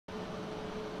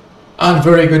And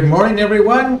very good morning,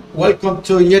 everyone. Welcome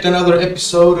to yet another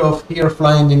episode of Here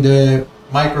Flying in the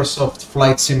Microsoft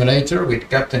Flight Simulator with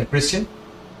Captain Cristian.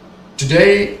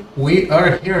 Today we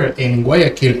are here in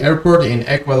Guayaquil Airport in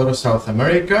Ecuador, South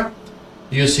America,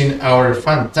 using our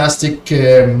fantastic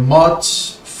mod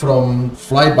from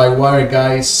FlyByWire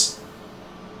guys,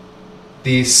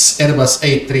 this Airbus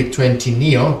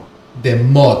A320neo, the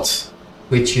mod,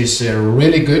 which is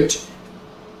really good.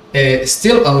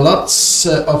 Still a lot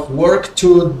of work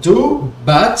to do,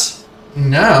 but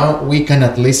now we can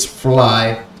at least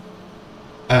fly.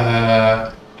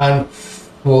 And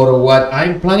for what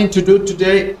I'm planning to do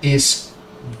today is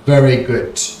very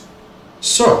good.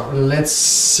 So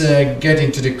let's get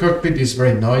into the cockpit. It's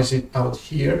very noisy out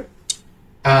here.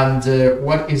 And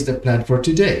what is the plan for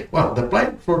today? Well, the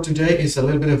plan for today is a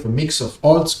little bit of a mix of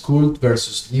old school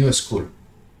versus new school.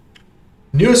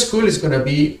 New school is going to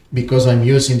be because I'm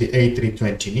using the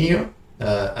A320neo,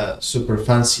 a super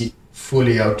fancy,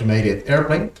 fully automated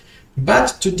airplane.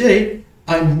 But today,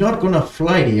 I'm not going to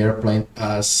fly the airplane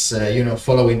as,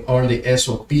 following all the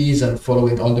SOPs and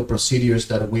following all the procedures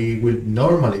that we will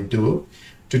normally do.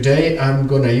 Today, I'm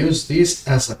going to use this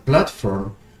as a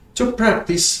platform to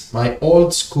practice my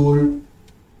old school,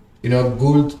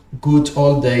 good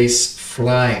old days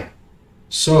flying.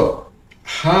 So,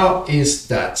 how is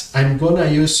that? I'm gonna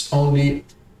use only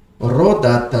raw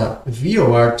data,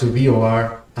 VOR to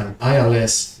VOR and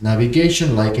ILS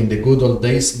navigation like in the good old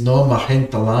days. No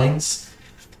magenta lines,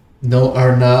 no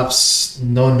RNAVs,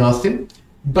 no nothing.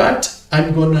 But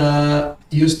I'm gonna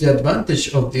use the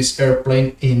advantage of this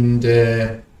airplane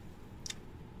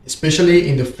especially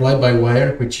in the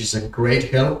fly-by-wire, which is a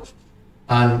great help,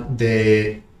 and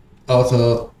the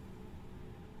auto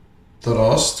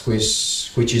thrust,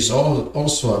 which is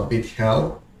also a big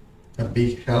help.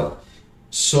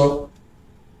 So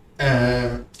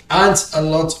and a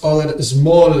lot of other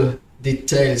small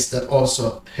details that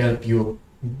also help you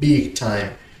big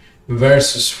time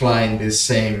versus flying the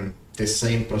same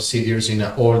procedures in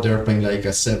an old airplane like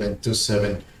a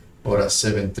 727 or a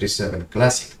 737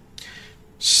 Classic.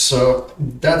 So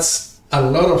that's a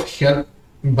lot of help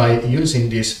by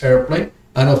using this airplane.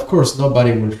 And of course,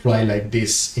 nobody will fly like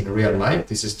this in real life.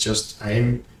 This is just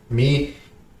me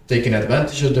taking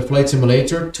advantage of the flight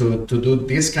simulator to do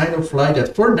this kind of flight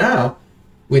that for now,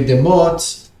 with the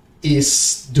mods,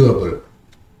 is doable.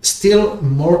 Still,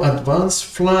 more advanced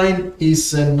flying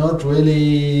is not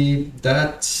really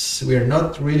that, we're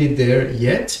not really there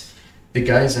yet. The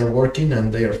guys are working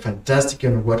and they are fantastic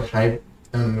on what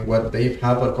they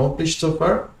have accomplished so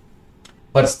far.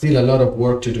 But still a lot of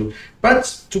work to do.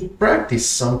 But to practice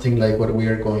something like what we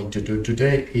are going to do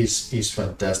today is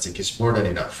fantastic. It's more than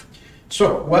enough.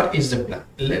 So what is the plan?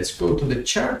 Let's go to the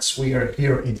charts. We are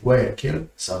here in Guayaquil,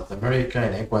 South America,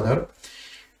 in Ecuador.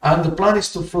 And the plan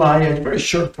is to fly a very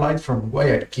short flight from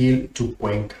Guayaquil to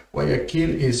Cuenca.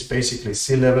 Guayaquil is basically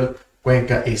sea level.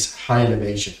 Cuenca is high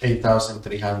elevation,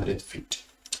 8,300 feet.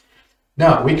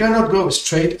 Now, we cannot go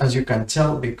straight, as you can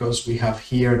tell, because we have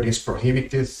here these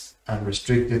prohibited and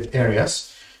restricted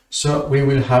areas, so we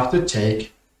will have to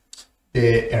take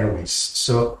the airways.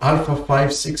 So Alpha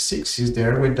 566 is the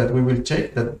airway that we will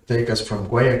take us from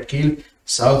Guayaquil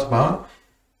southbound,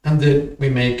 and then we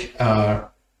make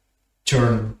a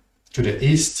turn to the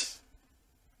east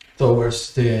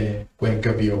towards the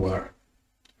Cuenca VOR.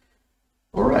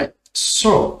 All right,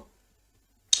 so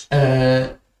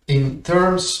in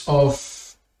terms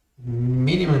of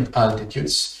minimum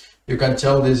altitudes, you can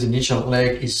tell this initial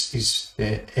leg is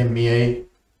the MEA,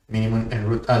 minimum en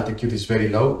route altitude is very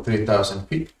low, 3,000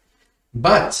 feet.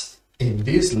 But in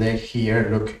this leg here,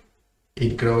 look,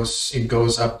 it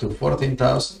goes up to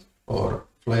 14,000 or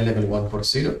fly level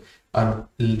 140, and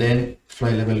then fly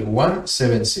level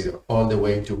 170 all the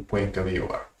way to Cuenca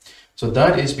VOR. So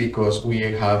that is because we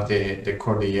have the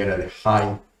Cordillera, the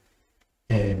high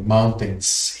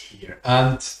mountains here,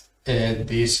 and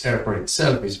this airport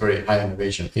itself is very high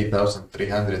elevation,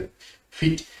 8,300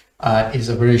 feet. Is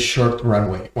a very short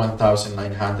runway,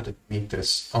 1,900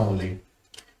 meters only,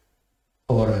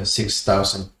 or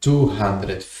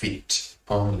 6,200 feet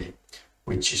only,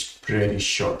 which is pretty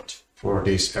short for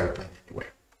this airplane anyway.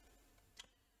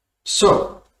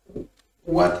 So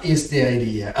what is the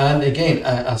idea? And again,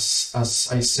 as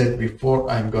I said before,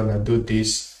 I'm gonna do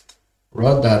this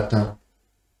raw data,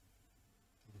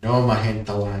 no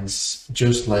magenta lines,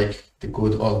 just like the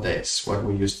good old days, what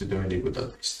we used to do in the good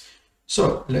old days.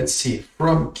 So let's see,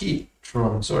 from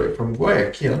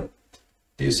Guayaquil,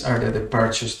 these are the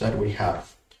departures that we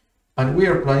have. And we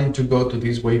are planning to go to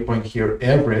this waypoint here,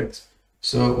 Everett.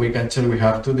 So we can tell we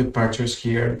have two departures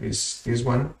here, this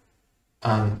one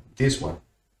and this one.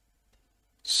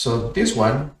 So this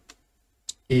one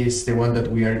is the one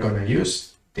that we are going to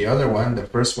use. The other one, the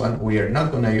first one, we are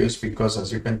not going to use because,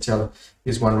 as you can tell,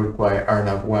 this one requires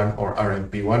RNAV1 or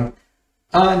RMP1.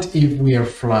 And if we are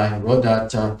flying raw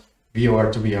data,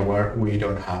 VOR to VOR, we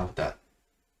don't have that.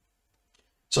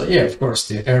 So yeah, of course,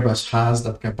 the Airbus has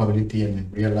that capability, and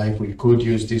in real life, we could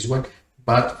use this one.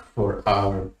 But for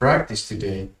our practice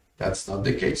today, that's not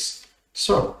the case.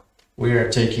 So we are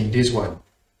taking this one.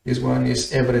 This one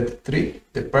is Everett 3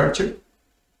 departure.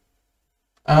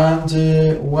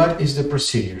 And what is the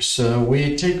procedure? So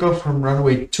we take off from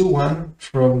runway 21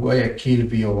 from Guayaquil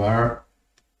VOR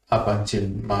up until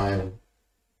mile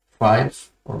 5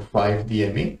 or 5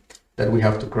 DME that we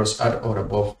have to cross at or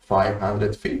above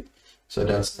 500 feet. So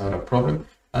that's not a problem.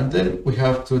 And then we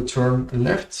have to turn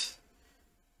left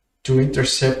to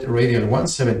intercept radial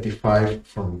 175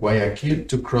 from Guayaquil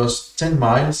to cross 10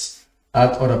 miles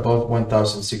at or above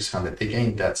 1,600.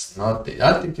 Again, that's not, the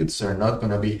altitudes are not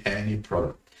going to be any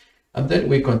problem. And then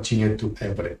we continue to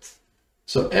Everett.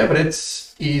 So Everett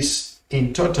is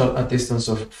in total a distance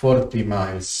of 40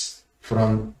 miles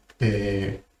from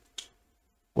the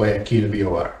Guayaquil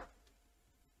VOR.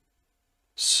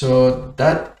 So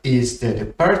that is the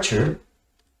departure.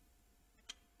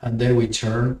 And then we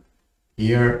turn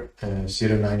here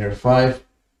 0905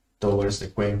 towards the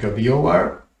Cuenca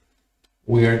VOR.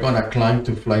 We are going to climb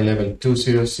to flight level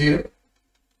 200,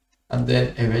 and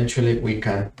then eventually we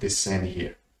can descend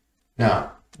here.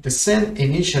 Now, descent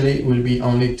initially will be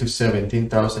only to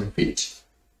 17,000 feet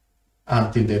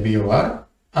until the VOR,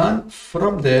 and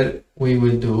from there we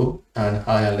will do an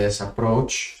ILS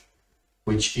approach,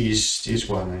 which is this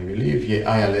one, I believe.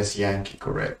 Yeah, ILS Yankee,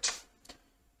 correct.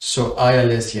 So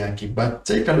ILS Yankee, but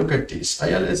take a look at this.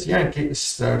 ILS Yankee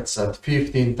starts at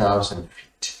 15,000 feet.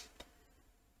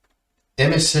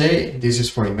 MSA, this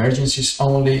is for emergencies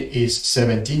only, is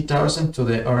 17,000 to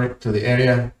the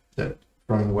area that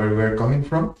from where we're coming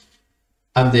from.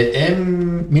 And the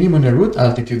minimum en route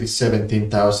altitude is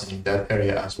 17,000 in that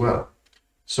area as well.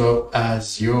 So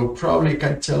as you probably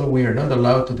can tell, we are not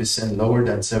allowed to descend lower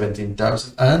than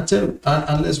 17,000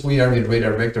 unless we are in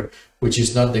radar vector, which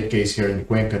is not the case here in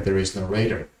Cuenca. There is no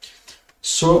radar.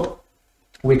 So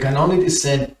we can only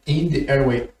descend in the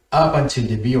airway up until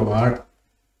the VOR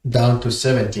down to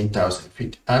 17,000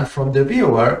 feet. And from the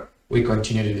VOR, we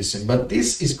continue to descend. But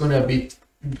this is going to be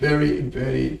very,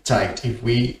 very tight if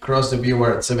we cross the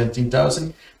VOR at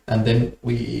 17,000, and then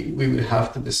we will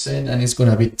have to descend, and it's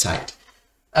going to be tight.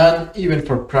 And even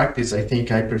for practice, I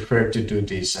think I prefer to do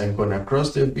this. I'm going to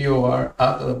cross the VOR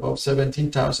at above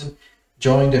 17,000,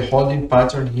 join the holding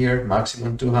pattern here,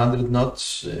 maximum 200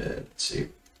 knots. Let's see,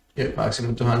 yeah,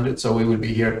 maximum 200. So we will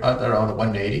be here at around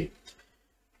 180.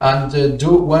 And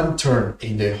do one turn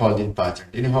in the holding pattern.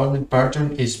 The holding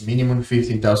pattern is minimum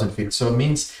 15,000 feet. So it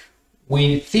means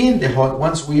within the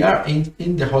once we are in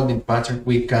the holding pattern,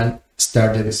 we can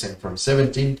start the descent from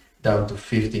 17 down to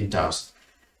 15,000.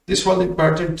 This holding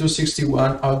pattern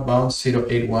 261 outbound,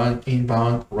 081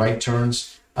 inbound, right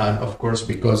turns, and of course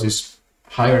because it's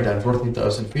higher than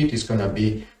 14,000 feet, it's going to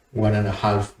be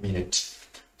 1.5 minutes.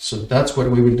 So that's what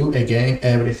we will do. Again,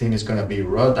 everything is going to be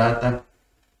raw data.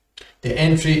 The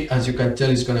entry, as you can tell,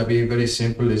 is going to be very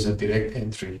simple. It's a direct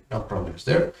entry, no problems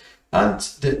there. And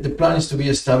the plan is to be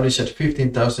established at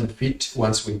 15,000 feet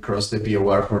once we cross the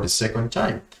VOR for the second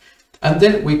time. And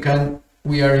then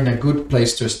we are in a good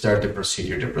place to start the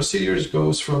procedure. The procedure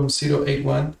goes from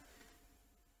 081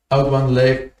 outbound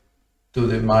leg to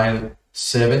the mile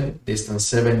 7, distance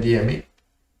 7 DME.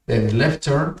 Then left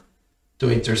turn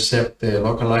to intercept the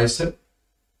localizer,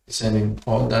 descending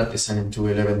all that, descending to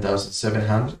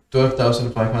 11,700,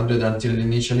 12,500 until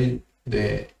initially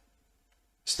the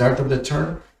start of the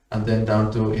turn, and then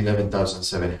down to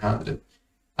 11,700.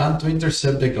 And to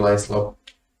intercept the glide slope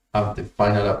at the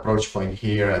final approach point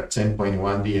here at 10.1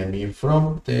 DME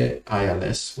from the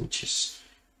ILS, which is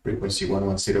frequency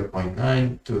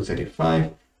 110.9 to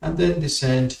 35, and then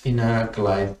descend in a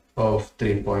glide of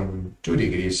 3.2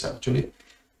 degrees actually,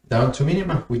 down to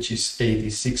minima, which is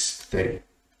 8630.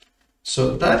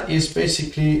 So that is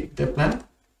basically the plan.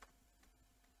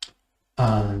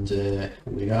 And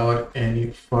without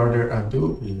any further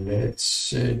ado,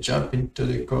 let's jump into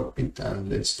the cockpit and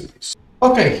let's do this.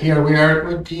 Okay, here we are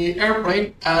with the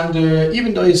airplane, and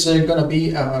even though it's going to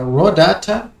be a raw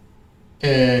data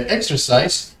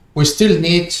exercise, we still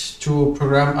need to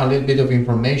program a little bit of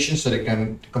information so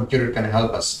the computer can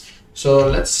help us. So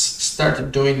let's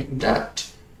start doing that.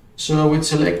 So we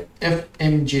select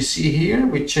FMGC here,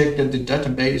 we check that the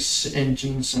database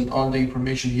engines and all the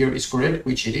information here is correct,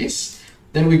 which it is.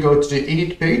 Then we go to the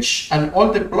init page, and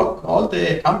all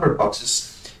the amber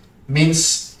boxes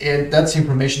means that's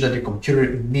information that the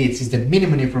computer needs. It's the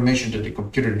minimum information that the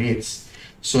computer needs.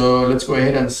 So let's go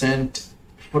ahead and send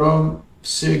from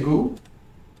Segu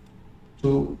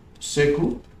to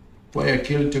Seku,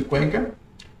 Guayaquil to Cuenca.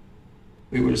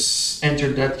 We will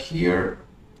enter that here,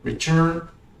 return.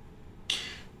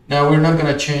 Now we're not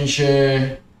gonna change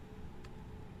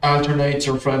alternates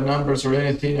or flight numbers or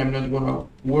anything. I'm not gonna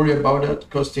worry about that.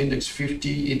 Cost index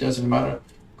 50, it doesn't matter.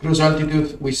 Cruise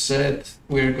altitude, we said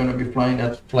we're gonna be flying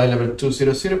at flight level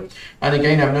 200. And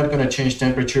again, I'm not gonna change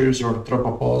temperatures or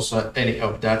tropopause or any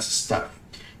of that stuff.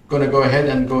 Gonna go ahead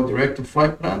and go direct to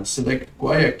flight plan, select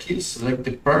Guayaquil, select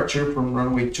departure from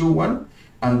runway 21,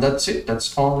 and that's it.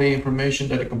 That's all the information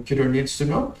that the computer needs to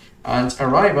know. And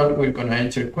arrival, we're gonna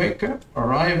enter Cuenca,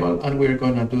 arrival, and we're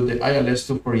gonna do the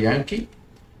ILS2 for Yankee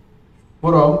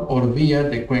from or via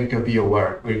the Cuenca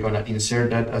VOR. We're gonna insert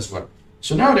that as well.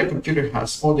 So now the computer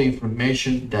has all the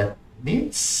information that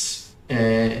needs.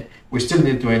 We still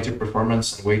need to enter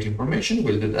performance and weight information.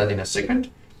 We'll do that in a second.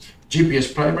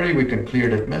 GPS primary, we can clear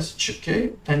that message,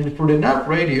 okay? And for the nav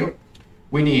radio,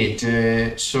 we need,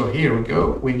 so here we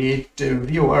go, we need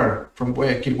VOR from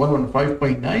Guayaquil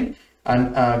 115.9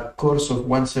 and a course of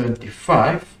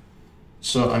 175.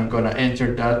 So I'm gonna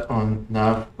enter that on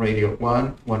nav radio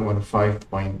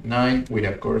 115.9 with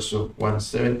a course of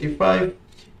 175.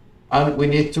 And we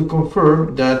need to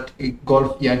confirm that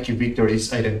Golf Yankee Victor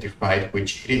is identified,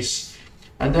 which it is.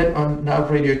 And then on nav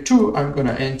radio 2, I'm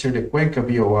gonna enter the Cuenca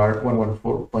VOR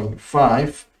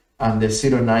 114.5 and the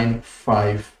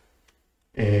 095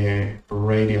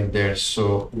 radian there.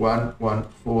 So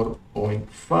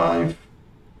 114.5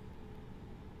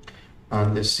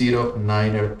 and the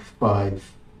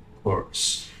 095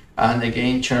 course. And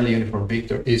again, Charlie Uniform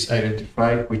Victor is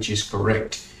identified, which is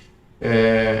correct.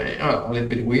 A little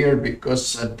bit weird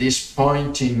because at this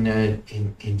point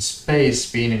in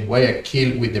space, being in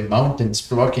Guayaquil with the mountains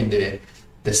blocking the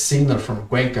signal from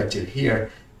Cuenca till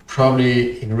here,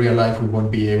 probably in real life we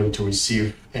won't be able to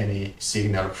receive any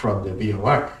signal from the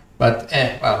VOR. But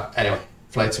well, anyway,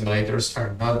 flight simulators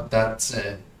are not that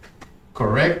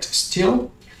correct still.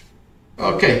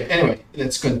 Okay, anyway,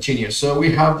 let's continue. So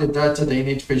we have the data, the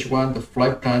init phase 1, the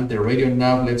flight plan, the radio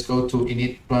nav. Let's go to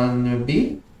init plan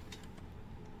B.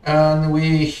 And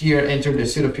we here enter the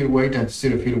zero fuel weight and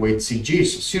zero fuel weight CG.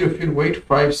 So zero fuel weight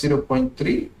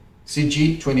 50.3,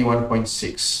 CG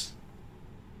 21.6.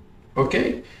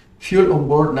 Okay, fuel on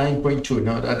board 9.2.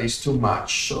 No, that is too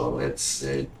much. So let's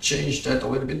change that a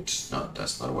little bit. No,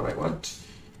 that's not what I want.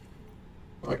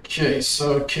 Okay,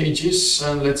 so kgs,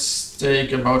 and let's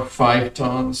take about 5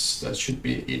 tons. That should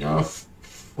be enough.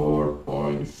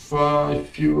 4.5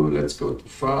 fuel. Let's go to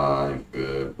 5.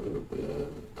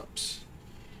 Oops.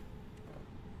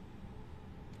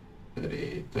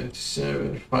 30,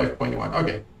 27, 5.1.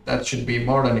 Okay, that should be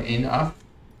more than enough.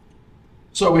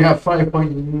 So we have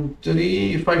 50.3, the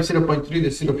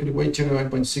zero fuel weight,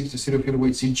 21.6, the zero fuel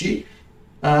weight CG,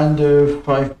 and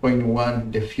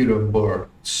 5.1, the fuel on board.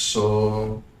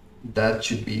 So that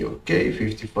should be okay.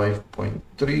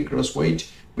 55.3 gross weight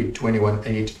with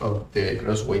 21.8 of the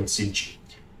gross weight CG.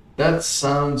 That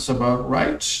sounds about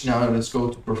right. Now let's go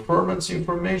to performance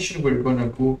information. We're gonna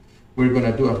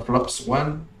do a flaps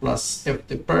 1 plus F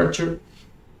departure.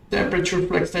 Temperature,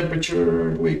 flex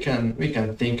temperature, we can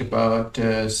think about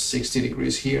 60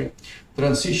 degrees here.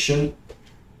 Transition,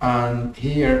 and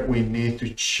here we need to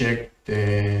check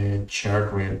the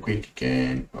chart real quick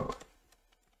again.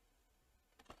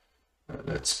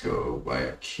 Let's go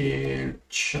Guayaquil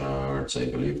charts. I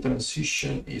believe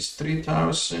transition is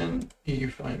 3000,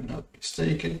 if I'm not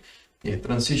mistaken. Yeah,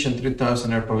 transition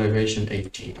 3000, airport elevation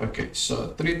 18. Okay,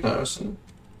 so 3000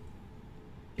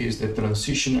 is the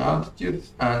transition altitude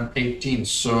and 18.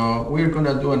 So we're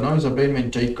gonna do a noise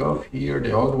abatement takeoff here,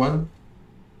 the old one,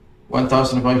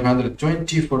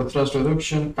 1520 for thrust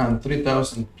reduction and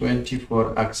 3020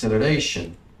 for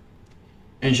acceleration.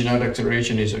 Engine out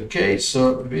acceleration is okay.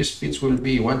 So V speeds will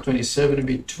be 127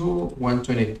 V2,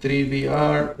 123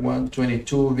 VR,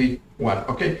 122 V1.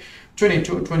 Okay,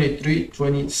 22, 23,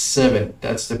 27.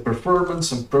 That's the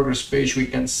performance and progress page. We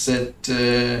can set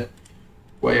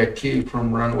Guayaquil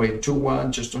from runway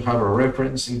 21 just to have a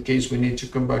reference in case we need to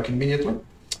come back immediately.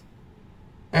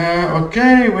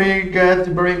 Okay, we got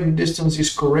the bearing distance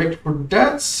is correct for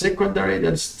that. Secondary,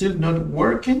 that's still not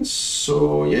working.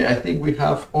 So yeah, I think we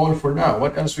have all for now.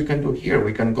 What else we can do here?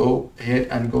 We can go ahead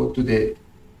and go to the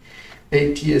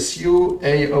ATSU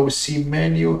AOC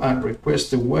menu and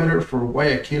request the weather for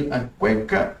Guayaquil and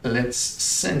Cuenca. Let's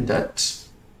send that.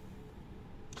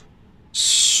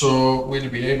 So we'll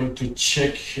be able to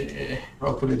check,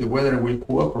 hopefully the weather will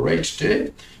cooperate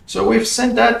today. So we've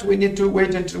sent that. We need to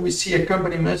wait until we see a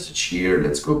company message here.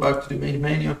 Let's go back to the main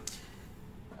menu.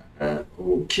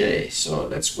 Okay, so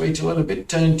let's wait a little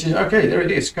bit. Okay, there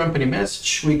it is, company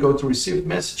message. We go to received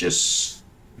messages,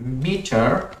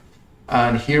 meter,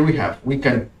 and here we have,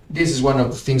 this is one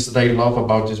of the things that I love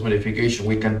about this modification.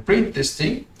 We can print this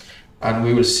thing, and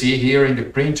we will see here in the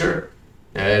printer,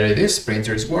 there it is,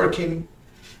 printer is working.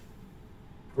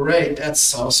 Great,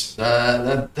 that's awesome.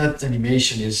 That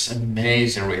animation is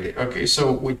amazing, really. Okay,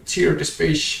 so we tear this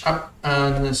page up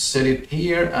and set it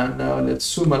here, and now let's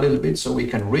zoom a little bit so we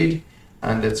can read,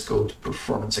 and let's go to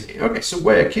performance again. Okay, so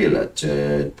Guayaquil at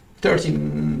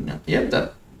 13, yeah,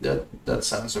 that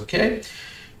sounds okay.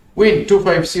 Wind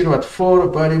 250 at 4,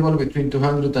 variable between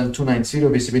 200 and 290,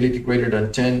 visibility greater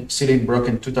than 10, ceiling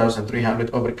broken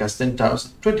 2300, overcast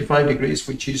 10,000, 25 degrees,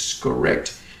 which is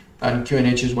correct. And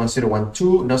QNH is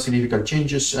 1012, no significant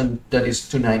changes, and that is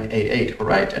 2988, all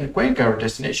right? And Cuenca, our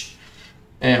destination.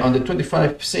 On the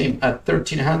 25, same at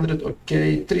 1300,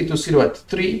 okay, 320 at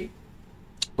 3,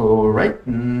 all right,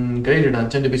 greater than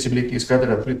 10, the visibility is gathered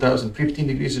at 3000, 15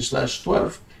 degrees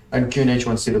 /12, and QNH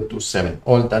 1027,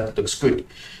 all that looks good.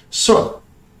 So,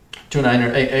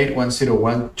 2988,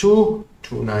 1012,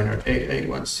 2988,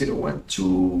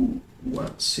 1012,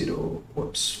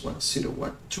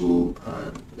 1012,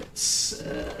 and let's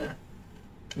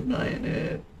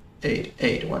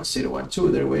 2988,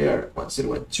 1012, there we are,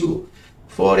 1012,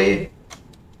 40,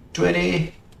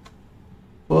 20,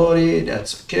 40,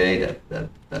 that's okay,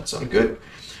 that's all good.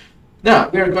 Now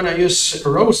we are gonna use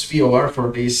Rose VOR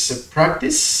for this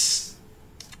practice,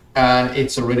 and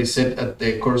it's already set at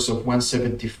the course of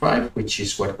 175, which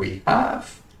is what we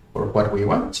have or what we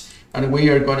want. And we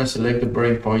are going to select the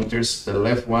bearing pointers, the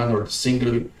left one, or the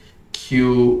single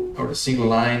Q or the single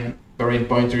line bearing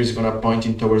pointer is going to point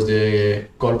in towards the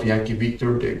Golf Yankee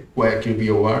Victor, the Guayaquil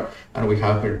VOR, and we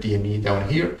have our DME down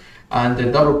here. And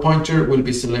the double pointer will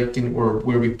be selecting, or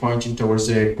will be pointing towards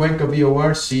the Cuenca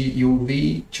VOR,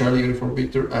 CUV, Charlie Uniform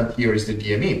Victor, and here is the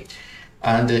DME.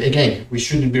 And again, we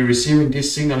shouldn't be receiving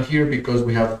this signal here because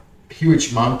we have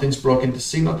huge mountains blocking the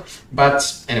signal.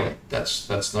 But anyway,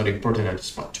 that's not important at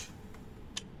this point.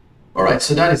 All right,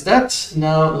 so that is that.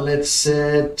 Now let's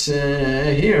set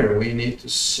here. We need to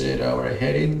set our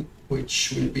heading,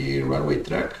 which will be runway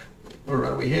track or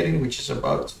runway heading, which is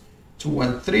about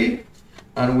 213.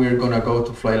 And we're gonna go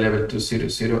to flight level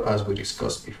 200 as we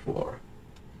discussed before.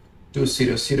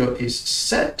 200 is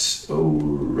set. All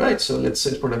right, so let's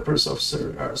set for the first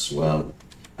officer as well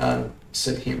and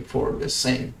set him for the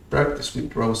same practice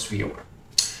with Rose VOR.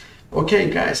 Okay,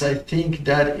 guys, I think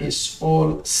that is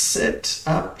all set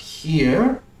up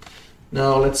here.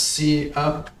 Now let's see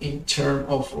up in terms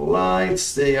of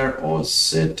lights. They are all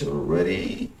set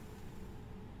already.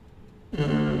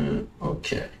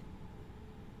 Okay.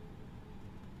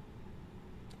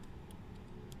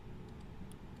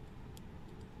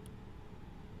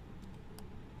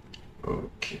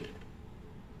 Okay.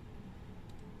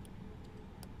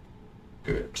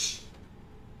 Good.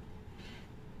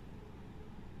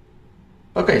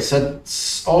 Okay, so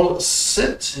it's all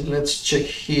set. Let's check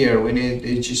here. We need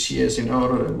the GCS in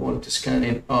auto and multi-scan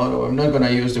in auto. I'm not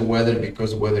gonna use the weather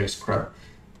because the weather is crap.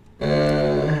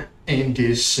 In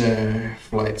this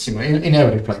flight simulator, in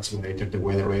every flight simulator, the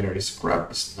weather radar is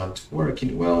crap. It's not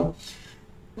working well.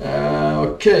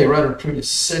 Okay, radar pretty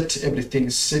set. Everything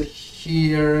is set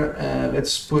here.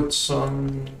 Let's put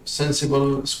some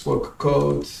sensible spoke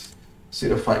code.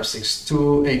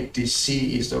 0562,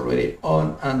 ATC is already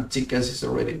on, and TCAS is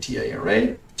already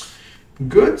TIRA.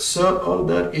 Good, so all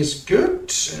that is good.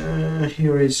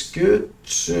 Here is good.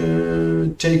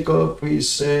 Takeoff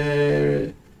is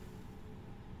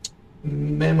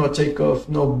memo takeoff,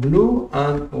 no blue,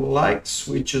 and lights.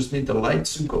 We just need the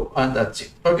lights to go, and that's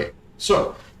it. Okay,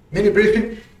 so mini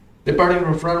briefing. Departing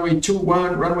of runway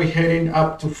 21, runway heading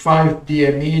up to 5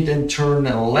 DME, then turn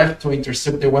left to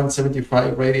intercept the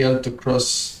 175 radial to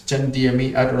cross 10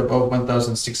 DME at or above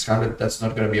 1600. That's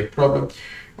not going to be a problem.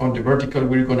 On the vertical,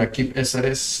 we're going to keep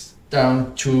SRS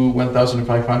down to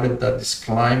 1500, that is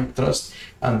climb thrust,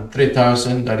 and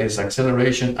 3000, that is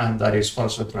acceleration, and that is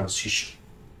also transition.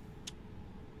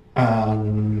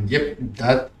 Yep,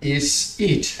 that is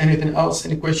it. Anything else?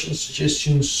 Any questions,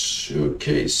 suggestions?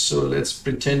 Okay, so let's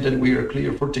pretend that we are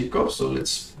clear for takeoff. So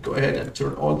let's go ahead and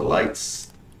turn all the lights.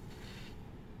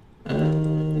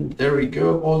 And there we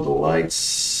go, all the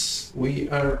lights. We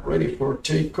are ready for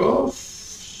takeoff.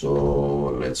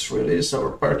 So let's release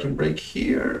our parking brake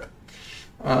here.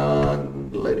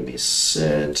 And let me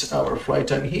set our flight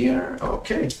time here.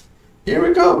 Okay, here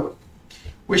we go.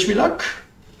 Wish me luck.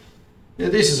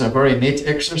 This is a very neat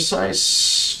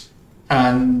exercise,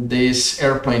 And this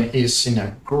airplane is in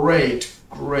a great,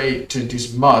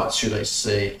 this mod, should I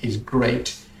say, is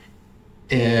great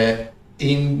in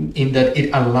that it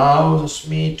allows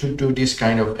me to do this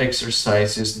kind of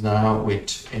exercises now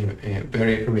with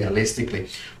very realistically.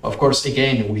 Of course,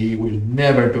 again, we will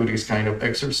never do this kind of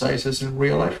exercises in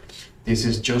real life. This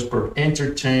is just for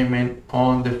entertainment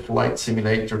on the flight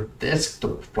simulator,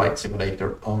 desktop flight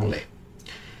simulator only.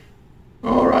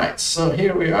 All right, so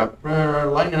here we are,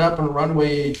 lining up on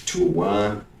runway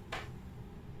 21.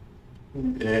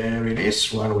 There it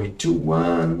is, runway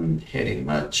 21, heading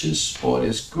matches, all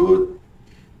is good.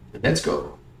 Let's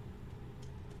go.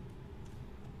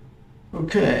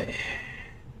 Okay.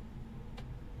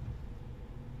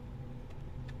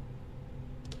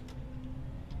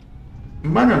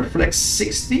 Manual flex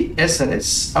 60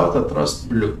 SLS auto thrust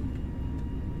blue.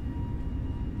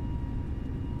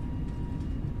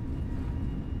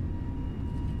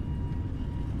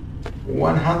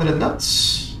 $100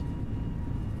 knots.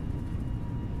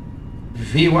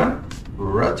 V1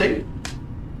 rotate.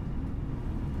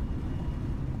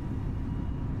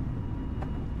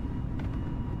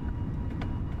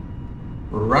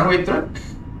 Runway track.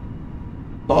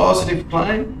 Positive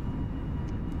climb.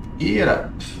 Gear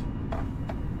up.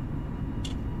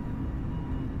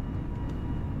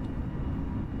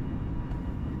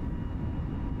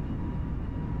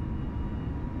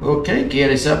 Okay, gear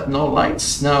is up, no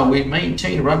lights. Now we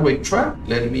maintain runway track.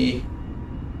 Let me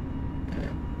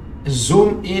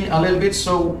zoom in a little bit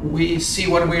so we see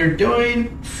what we're doing.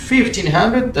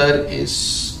 1500, that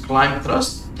is climb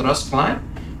thrust climb.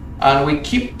 And we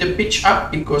keep the pitch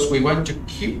up because we want to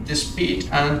keep the speed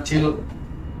until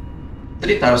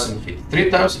 3000 feet.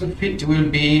 3000 feet will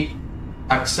be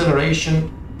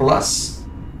acceleration plus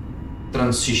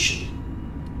transition.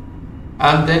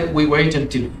 And then we wait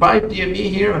until 5 DME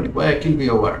here on the Guayaquil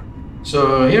VOR.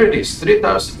 So here it is,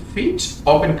 3000 feet,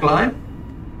 open climb,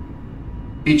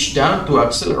 pitch down to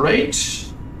accelerate,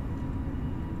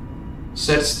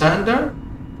 set standard,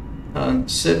 and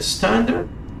set standard.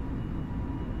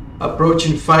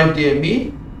 Approaching 5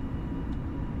 DME,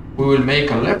 we will make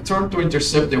a left turn to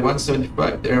intercept the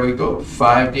 175. There we go,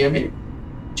 5 DME,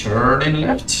 turning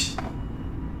left,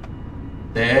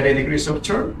 30 degrees of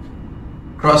turn.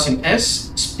 Crossing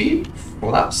S, speed,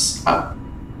 flaps up.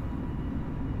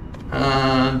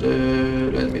 And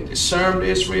let me disarm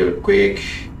this real quick.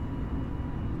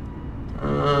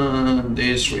 And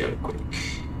this real quick.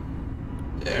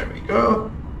 There we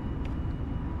go.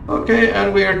 Okay,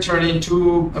 and we are turning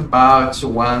to about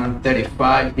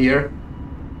 135 here.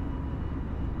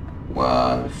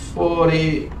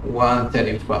 140,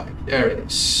 135. There it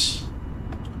is.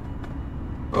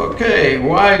 Okay,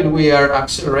 while we are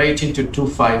accelerating to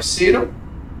 250,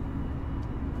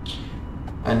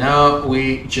 and now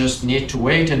we just need to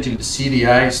wait until the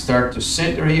CDI start to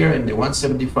center here in the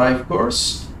 175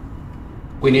 course.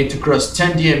 We need to cross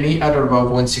 10 DME at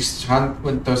about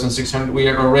 1,600. We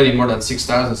are already more than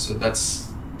 6,000, so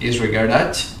that's disregard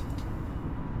that.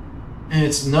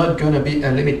 It's not gonna be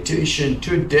a limitation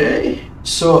today.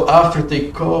 So after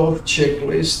takeoff,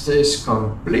 checklist is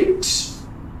complete.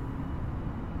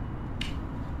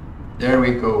 There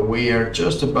we go, we are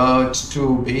just about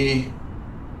to be,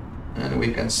 and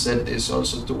we can set this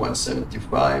also to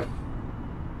 175.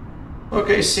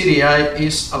 Okay, CDI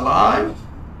is alive.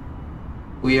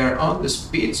 We are on the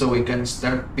speed, so we can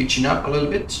start pitching up a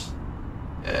little bit.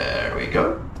 There we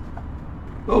go.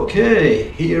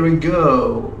 Okay, here we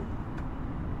go.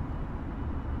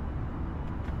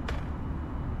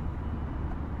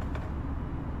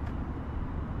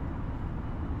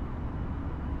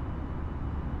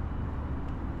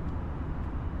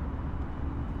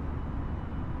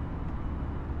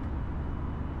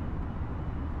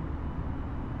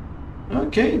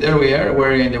 Okay, there we are.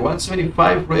 We're in the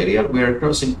 175 radial. We are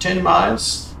crossing 10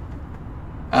 miles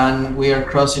and we are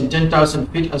crossing 10,000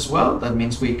 feet as well. That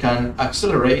means we can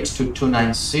accelerate to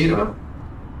 290.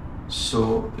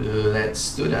 So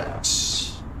let's do that.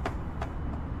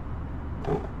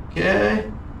 Okay.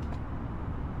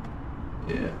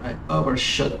 Yeah, I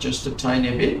overshot just a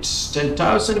tiny bit.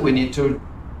 10,000. We need to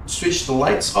switch the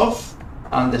lights off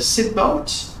and the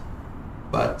seatbelt.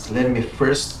 But let me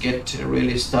first get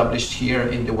really established here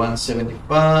in the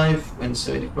 175,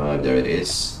 175, there it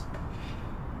is.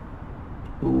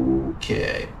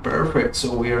 Okay, perfect.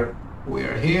 So we are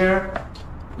here.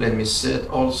 Let me set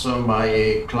also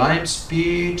my climb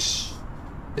speed.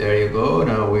 There you go.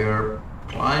 Now we are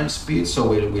climb speed, so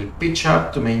we'll pitch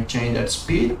up to maintain that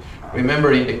speed.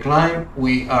 Remember, in the climb,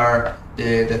 we are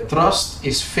the thrust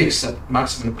is fixed at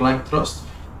maximum climb thrust,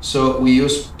 so we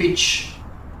use pitch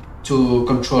to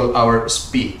control our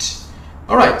speed.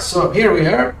 All right, so here we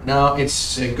are. Now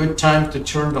it's a good time to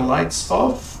turn the lights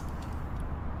off.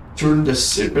 Turn the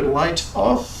circuit light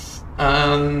off,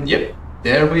 and yep,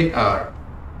 there we are.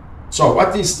 So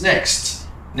what is next?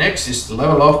 Next is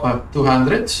level off at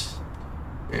 200.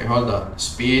 Okay, hold on,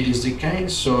 speed is decaying,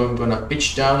 so I'm gonna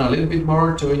pitch down a little bit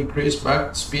more to increase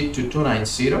back speed to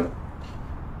 290.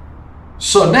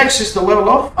 So next is the level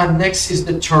off, and next is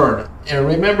the turn. And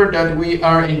remember that we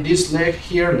are in this leg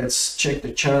here. Let's check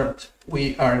the chart.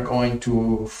 We are going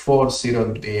to 40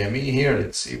 DME here.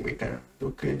 Let's see if we can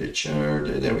look at the chart.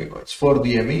 There we go. It's 40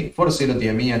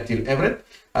 DME until Everett.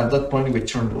 At that point, we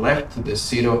turn left to the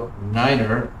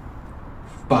 09er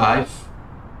 5,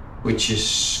 which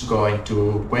is going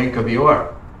to Cuenca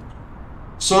VOR.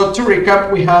 So to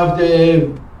recap, we have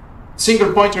the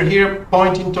single pointer here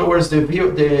pointing towards the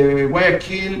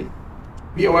Guayaquil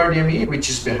VOR DME, which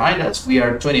is behind us. We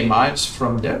are 20 miles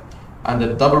from there. And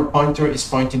the double pointer is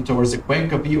pointing towards the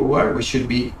Cuenca VOR. We should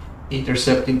be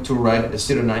intercepting to right the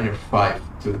 09er 5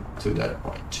 to that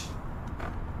point.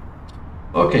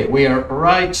 Okay, we are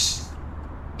right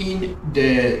in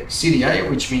the CDI,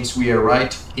 which means we are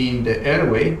right in the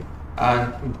airway,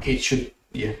 and it should,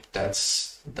 yeah,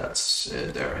 that's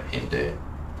there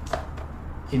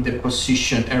in the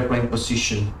position, airplane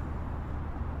position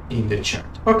in the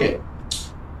chart. Okay,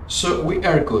 so we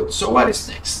are good. So what is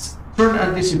next? Turn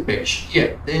anticipation.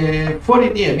 Yeah, the 40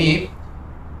 DME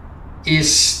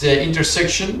is the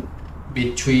intersection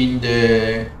between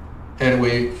the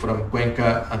airway from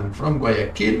Cuenca and from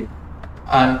Guayaquil,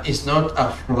 and it's not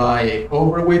a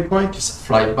flyover waypoint, it's a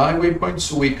flyby waypoint,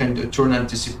 so we can do turn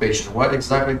anticipation. What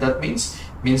exactly that means?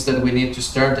 Means that we need to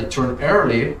start the turn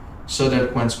early, so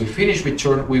that once we finish with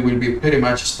turn, we will be pretty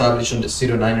much established on the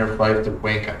 09er 5 to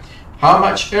Cuenca. How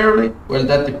much early? Well,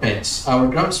 that depends. Our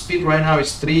ground speed right now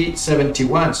is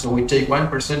 371, so we take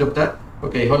 1% of that.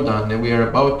 Okay, hold on, we are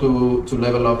about to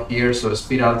level up here, so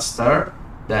speed alt star,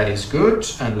 that is good.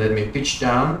 And let me pitch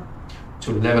down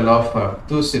to level off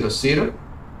 200,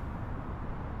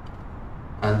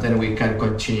 and then we can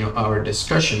continue our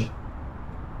discussion.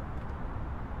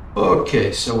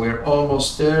 Okay, so we're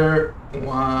almost there.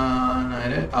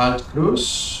 Alt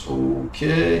cruise,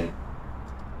 okay.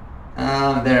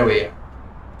 And there we are,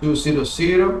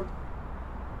 200,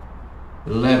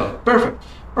 level, perfect.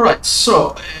 All right,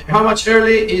 so how much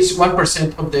early is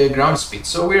 1% of the ground speed?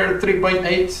 So we are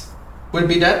 3.8, will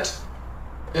be that.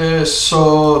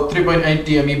 So 3.8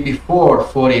 DME before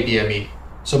 40 DME.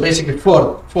 So basically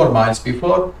 4 miles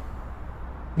before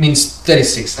means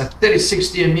 36. At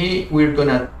 36 DME, we're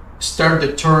gonna start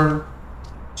the turn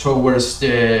towards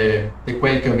the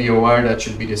Cuenca VOR, that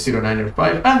should be the 09er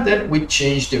 5, and then we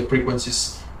change the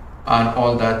frequencies and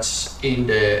all that in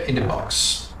the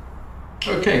box.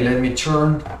 Okay, let me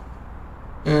turn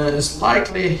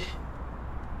slightly,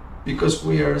 because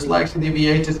we are slightly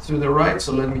deviated to the right,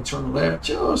 so let me turn left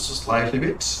just a slightly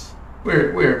bit.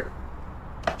 We're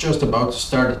just about to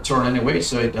start the turn anyway,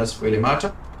 so it doesn't really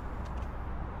matter.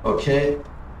 Okay,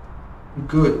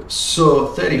 good. So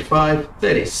 35,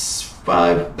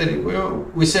 35, 30,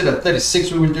 we said at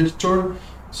 36 we will do the turn,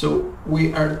 so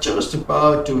we are just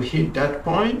about to hit that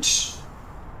point,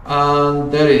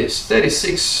 and there it is,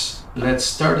 36. Let's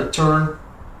start the turn.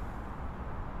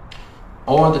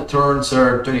 All the turns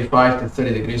are 25 to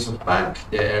 30 degrees of bank.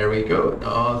 There we go.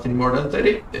 Nothing more than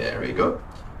 30. There we go.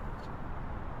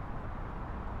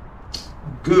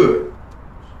 Good.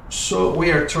 So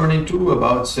we are turning to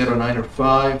about 09er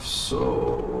 5.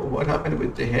 So what happened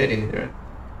with the heading there?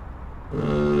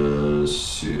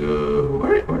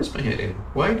 Where's my heading?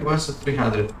 Why it was at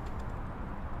 300?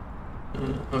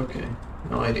 Okay,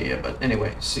 no idea. But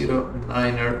anyway,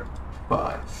 09er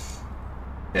 5.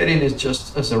 Heading is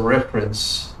just as a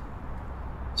reference.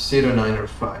 09er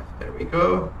 5. There we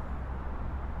go.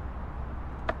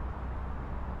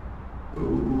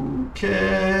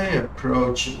 Okay,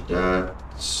 approaching that.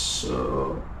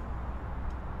 So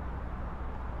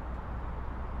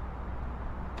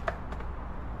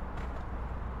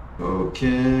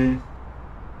okay.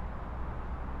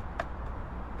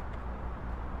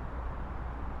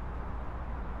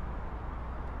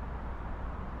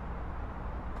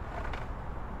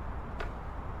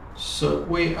 So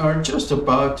we are just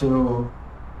about to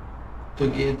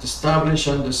get established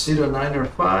on the 09er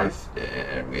 5.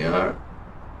 There we are.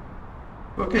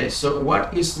 Okay, so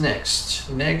what is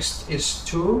next? Next is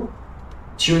to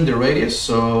tune the radius.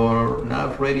 So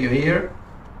nav radio here.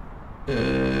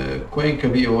 Cuenca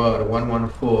VOR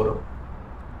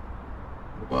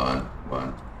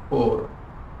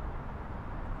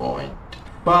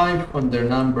 114.5 on their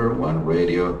number 1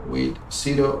 radio with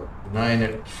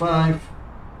 09er 5.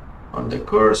 on the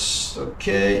course.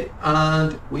 Okay,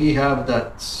 and we have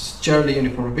that Charlie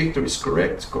Uniform Victor is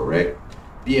correct,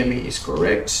 DME is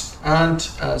correct, and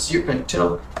as you can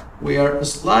tell, we are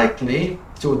slightly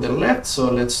to the left,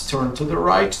 so let's turn to the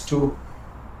right to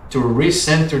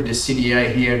recenter the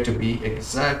CDI here to be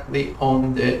exactly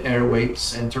on the airway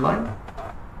center line.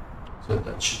 So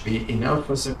that should be enough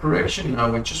as a correction.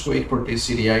 Now we just wait for the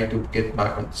CDI to get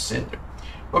back on the center.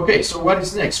 Okay, so what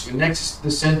is next? We next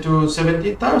descend to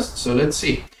 17,000. So let's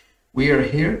see. We are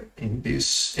here in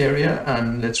this area,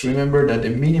 and let's remember that the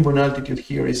minimum altitude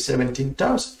here is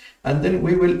 17,000. And then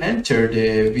we will enter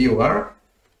the VOR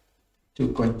to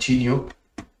continue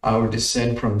our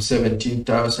descent from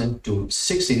 17,000 to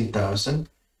 16,000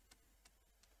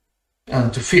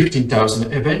 and to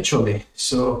 15,000 eventually.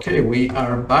 So okay, we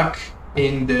are back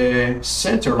in the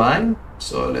center line.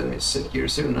 So let me set here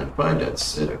 795,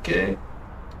 that's it. Okay,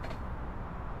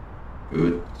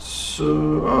 good.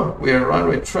 So oh, we are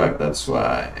runway track, that's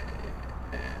why.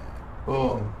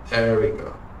 Oh, there we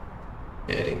go,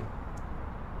 heading.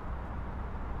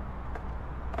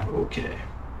 Okay.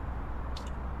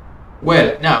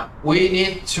 Well, now we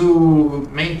need to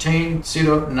maintain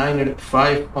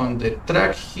 0.985 on the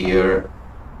track here.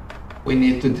 We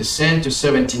need to descend to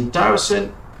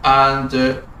 17,000 and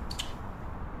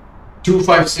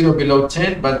 250 below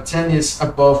 10, but 10 is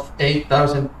above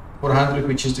 8,400,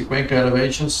 which is the Cuenca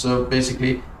elevation. So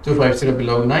basically 250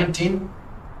 below 19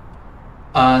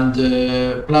 and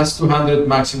plus 200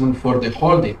 maximum for the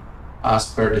holding as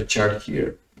per the chart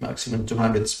here. Maximum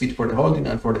 200 speed for the holding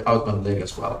and for the outbound leg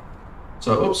as well.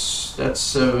 So, oops,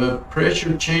 that's a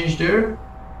pressure change there.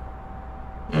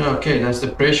 Okay, that's the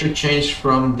pressure change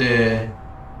from the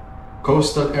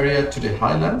coastal area to the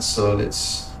highlands. So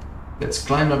let's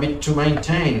climb a bit to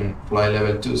maintain fly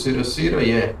level 200.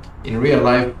 Yeah, in real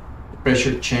life, the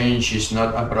pressure change is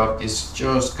not abrupt. It's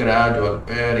just gradual,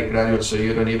 very gradual, so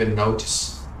you don't even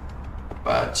notice.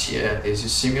 But yeah, this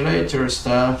is simulator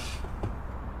stuff.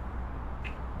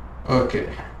 Okay.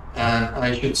 And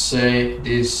I should say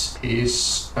this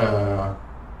is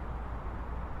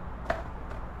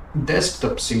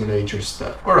desktop simulator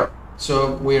stuff. All right,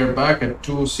 so we are back at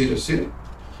 200.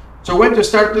 So when to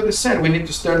start the descent? We need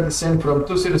to start the descent from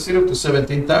 200 to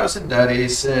 17,000. That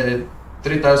is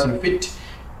 3,000 feet,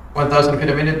 1,000 feet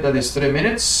a minute. That is 3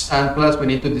 minutes, and plus we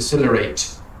need to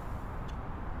decelerate.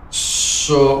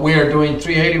 So we are doing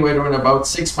 380. We're doing about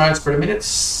 6 miles per minute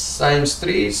times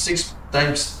 3, 6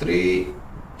 times 3.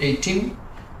 18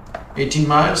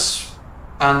 miles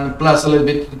and plus a little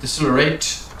bit to decelerate.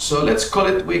 So let's call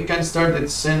it, we can start the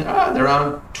descent at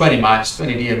around 20 miles,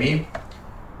 20 DME,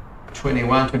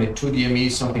 21, 22 DME,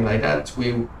 something like that.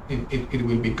 It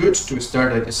will be good to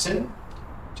start the descent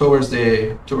towards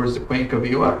the Cuenca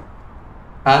VOR.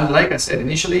 And like I said,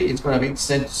 initially it's going to be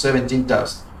descent to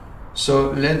 17,000.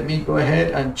 So let me go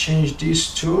ahead and change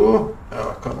this to,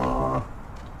 oh, come on.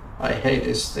 I hate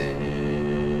this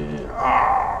thing.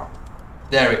 Ah,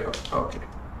 there we go. Okay.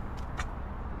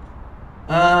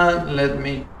 And let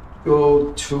me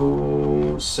go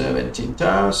to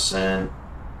 17,000.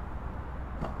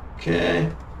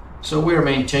 Okay. So we're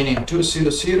maintaining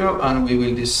 200 and we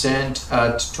will descend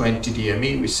at 20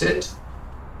 DME, we said.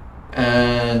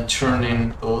 And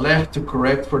turning left to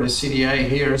correct for the CDI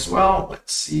here as well.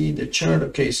 Let's see the chart.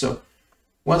 Okay, so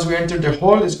once we enter the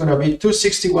hold, it's going to be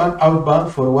 261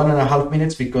 outbound for 1.5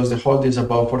 minutes because the hold is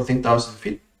above 14,000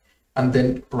 feet. And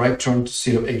then right turn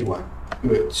to 081.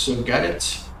 Good, so got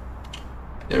it.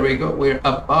 There we go. We're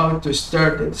about to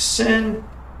start the descent.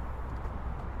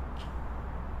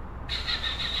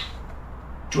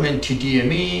 20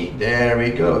 DME, there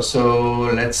we go.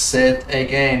 So let's set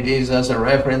again this as a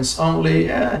reference only.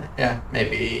 Yeah,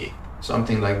 maybe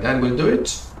something like that will do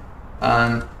it.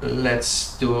 And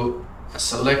let's do a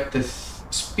selected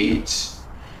speed.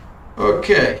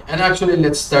 Okay, and actually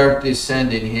let's start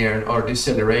descending here, or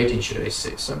decelerating should I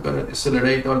say. So I'm going to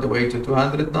decelerate all the way to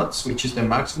 200 knots, which is the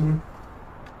maximum.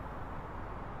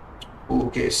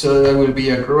 Okay, so there will be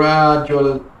a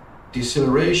gradual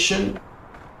deceleration.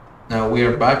 Now we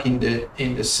are back in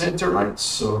the center line,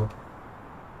 so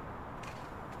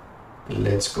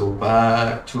let's go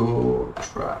back to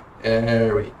track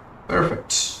area.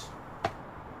 Perfect.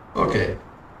 Okay.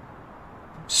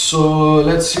 So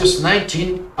let's use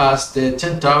 19 as the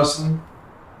 10,000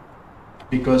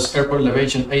 because airport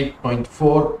elevation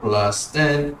 8.4 plus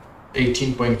 10,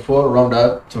 18.4, round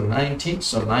up to 19.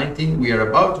 So 19, we are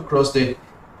about to cross the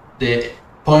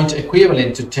point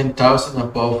equivalent to 10,000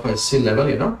 above sea level,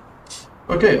 you know.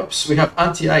 Okay, oops, we have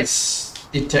anti-ice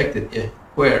detected. Yeah,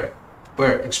 where?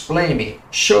 Explain me,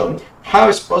 show me. How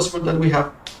is possible that we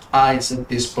have It's at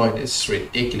this point, it's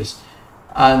ridiculous.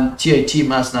 And TIT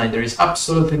mass 9, there is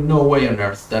absolutely no way on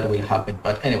earth that will happen.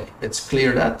 But anyway, let's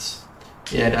clear that.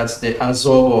 Yeah, that's the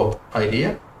Azovo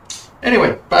idea.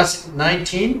 Anyway, passing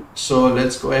 19. So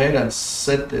let's go ahead and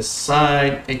set the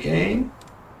sign again,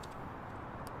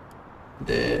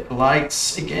 the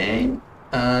lights again,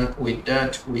 and with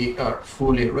that we are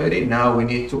fully ready. Now we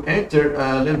need to enter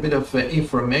a little bit of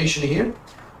information here.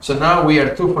 So now we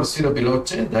are 240 below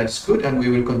 10, that's good, and we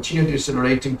will continue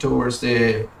decelerating towards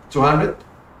the 200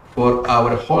 for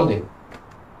our holding.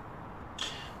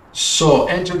 So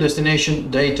enter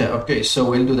destination data. Okay, so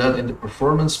we'll do that in the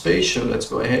performance page. So let's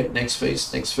go ahead, next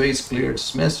phase, clear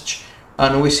this message,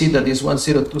 and we see that is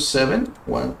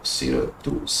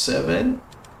 1027.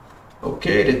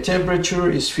 Okay, the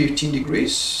temperature is 15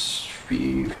 degrees.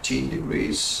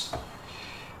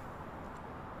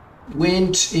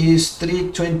 Wind is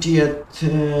 320 at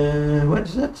what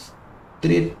is that?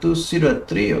 320 at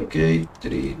 3. Okay,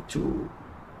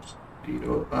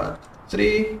 320 at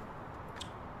 3.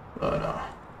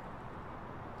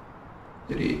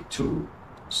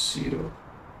 320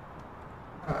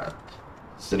 at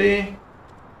 3.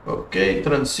 Okay,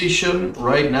 transition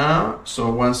right now.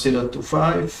 So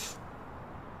 1025.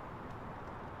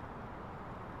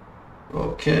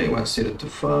 Okay,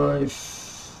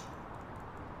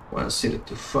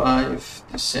 1025,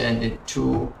 descending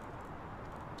to,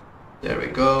 there we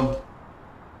go.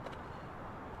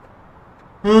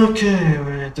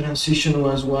 Okay, transition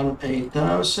was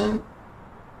 18,000.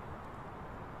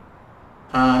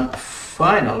 And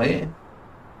finally,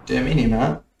 the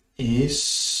minima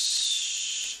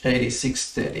is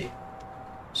 8630.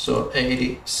 So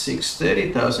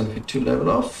 8630, 1000 feet to level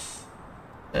off.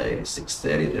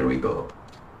 8630, there we go.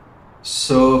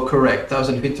 So correct,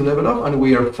 1000 feet to level off, and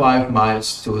we are 5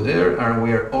 miles to there, and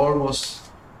we are almost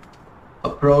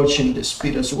approaching the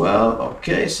speed as well.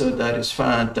 Okay, so that is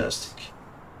fantastic.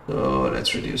 So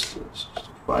let's reduce to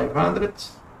 500.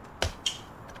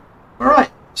 All right,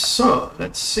 so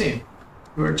let's see.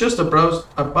 We're just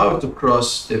about to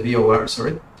cross the VOR,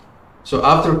 sorry. So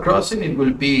after crossing, it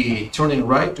will be turning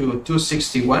right to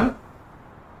 261.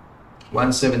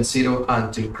 170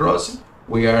 until crossing.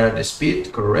 We are at the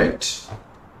speed, correct.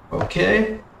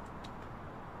 Okay.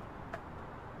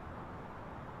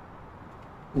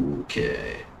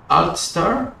 Okay. Alt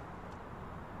star.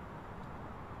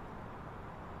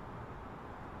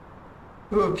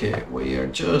 Okay, we are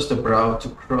just about to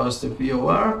cross the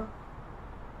VOR.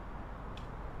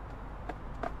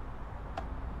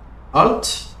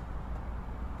 Alt.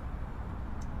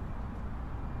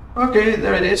 Okay,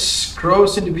 there it is,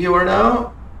 crossing the VOR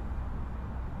now,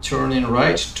 turning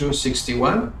right to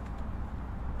 61,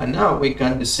 and now we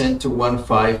can descend to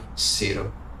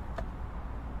 150.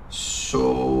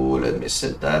 So let me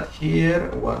set that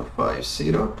here,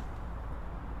 150.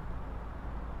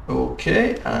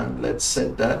 Okay, and let's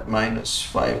set that minus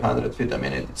 500 feet a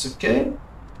minute, it's okay.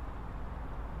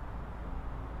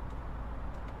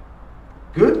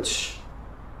 Good.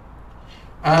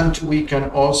 And we can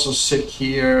also set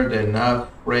here the nav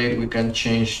rate, we can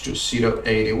change to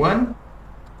 0.81.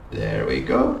 There we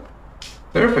go.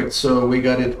 Perfect, so we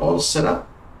got it all set up.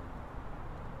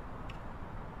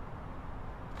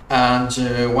 And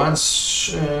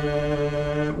once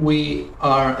we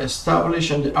are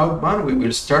established on the outbound, we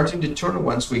will start in the turn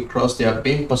once we cross the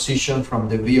abeam position from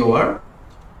the VOR.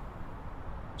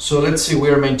 So let's see, we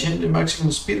are maintaining the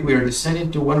maximum speed, we are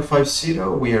descending to 150,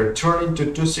 we are turning to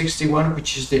 261,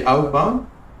 which is the outbound.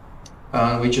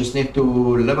 We just need to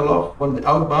level off on the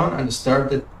outbound and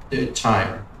start the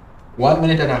timer. 1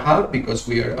 minute and a half because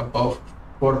we are above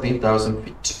 14,000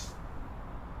 feet.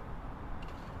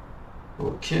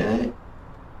 Okay.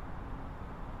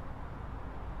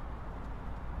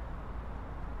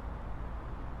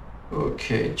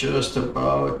 Okay, just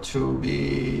about to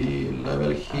be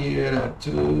level here at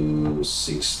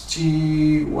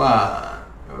 261.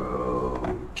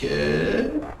 Okay,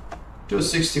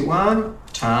 261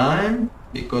 time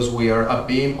because we are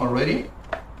abeam already.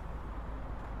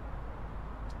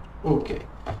 Okay,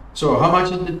 so how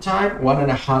much is the time?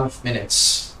 1.5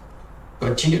 minutes.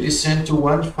 Continue descend to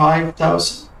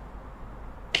 15,000,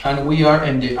 and we are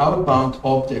in the outbound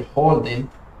of the holding,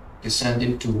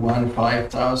 descending to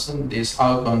 15,000. This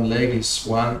outbound leg is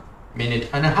 1.5 minutes,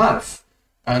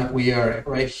 and we are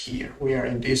right here. We are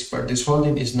in this part. This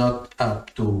holding is not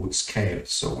up to scale,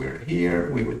 so we're here.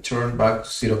 We will turn back to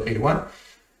 0.81,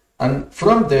 and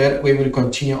from there we will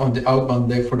continue on the outbound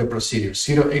leg for the procedure.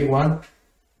 0.81,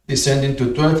 descending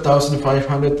to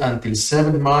 12,500 until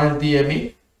 7 mile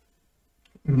DME.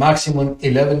 Maximum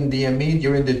 11 DME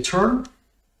during the turn,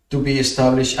 to be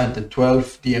established at the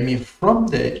 12 DME from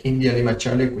the India Lima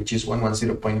Charlie, which is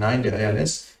 110.9, the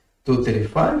ILS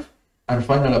 235. And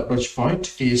final approach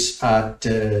point is at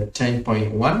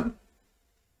 10.1,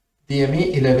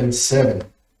 DME 11.7.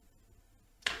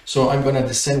 So I'm going to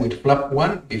descend with flap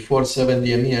 1. Before 7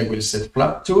 DME, I will set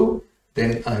flap 2.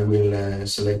 Then I will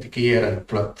select the gear and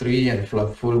flap 3 and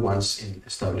flap full once in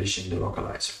establishing the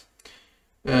localizer.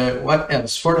 What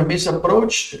else? For the miss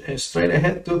approach, straight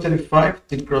ahead 235,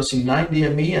 till crossing 9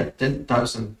 DME at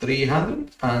 10,300,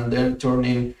 and then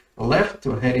turning left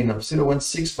to heading up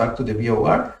 016 back to the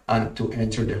VOR and to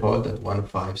enter the hold at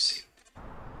 150.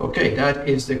 Okay, that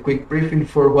is the quick briefing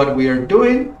for what we are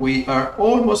doing. We are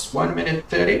almost 1 minute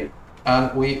 30,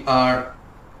 and we are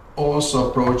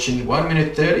also approaching 1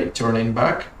 minute 30, turning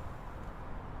back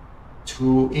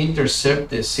to intercept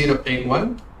the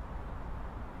 081.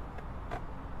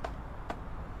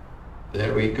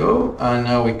 There we go, and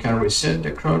now we can reset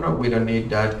the chrono. We don't need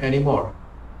that anymore.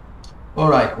 All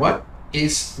right, what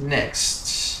is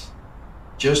next?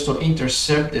 Just to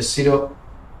intercept the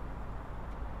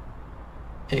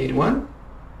 081.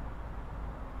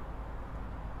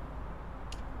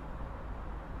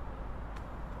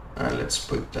 And let's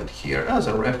put that here as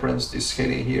a reference. This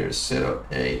heading here is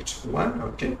 081.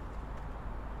 Okay.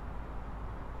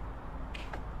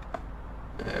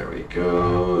 There we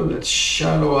go. Let's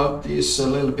shallow up this a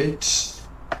little bit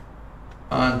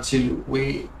until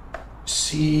we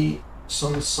see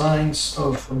some signs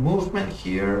of movement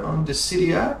here on the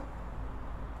CDR.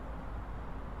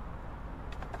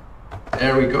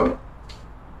 There we go.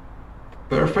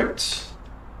 Perfect.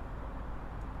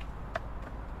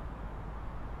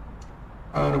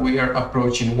 And we are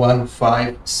approaching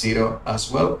 150 as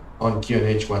well on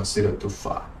QNH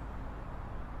 1025.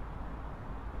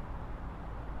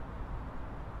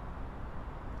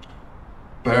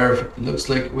 Perfect. Looks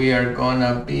like we are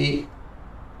gonna be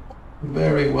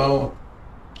very well.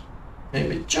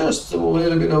 Maybe just a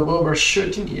little bit of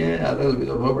overshooting. Yeah, a little bit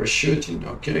of overshooting.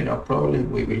 Okay, no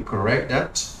problem. We will correct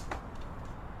that.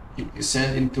 Keep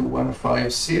descending to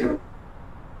 150.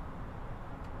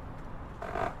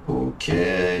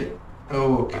 Okay.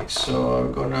 Okay, so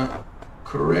I'm gonna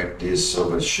correct this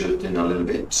overshooting a little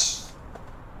bit.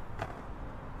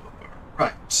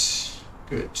 Right.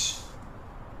 Good.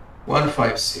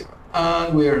 150.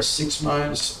 And we are 6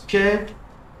 miles. Okay.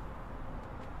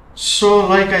 So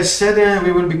like I said,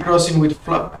 we will be crossing with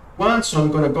flap 1, so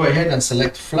I'm going to go ahead and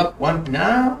select flap 1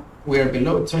 now. We are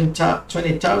below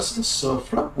 20,000, so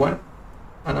flap 1,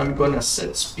 and I'm going to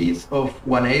set speed of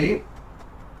 180.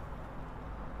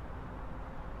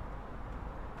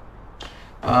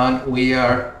 And we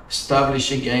are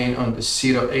established again on the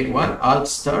 081, Alt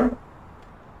star.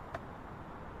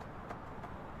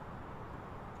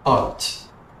 Alt.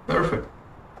 Perfect.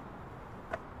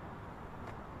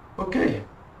 Okay.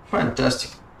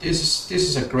 Fantastic. This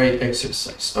is a great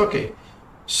exercise. Okay,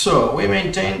 so we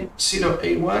maintain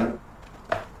 081.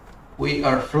 We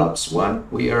are flaps 1.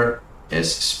 We are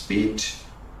S speed.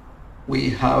 We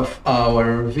have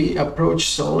our V approach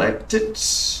selected.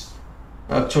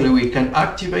 Actually, we can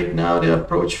activate now the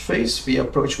approach phase. V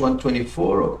approach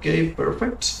 124. Okay,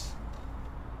 perfect.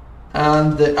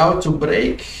 And the auto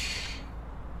brake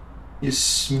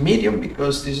is medium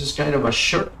because this is kind of a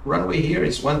short runway here.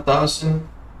 It's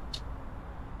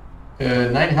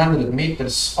 1,900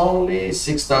 meters only,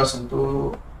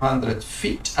 6,200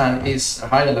 feet, and is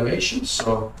high elevation,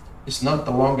 so it's not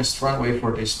the longest runway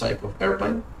for this type of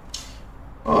airplane.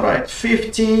 All right,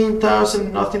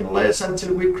 15,000, nothing less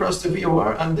until we cross the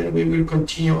VOR, and then we will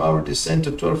continue our descent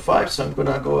to 12.5. So I'm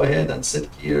gonna go ahead and set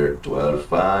here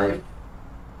 12.5.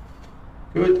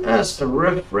 Good as a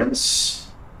reference.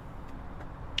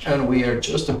 And we are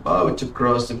just about to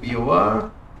cross the VOR.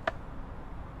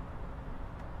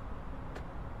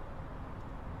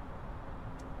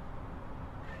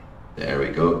 There we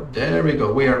go, there we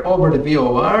go. We are over the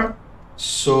VOR,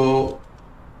 so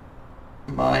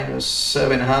minus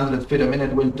 700 feet a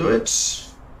minute will do it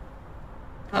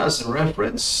as a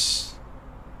reference.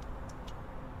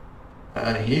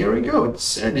 And here we go,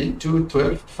 descending to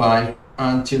 12.5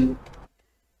 until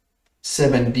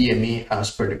 7 DME as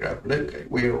per the graph. Look,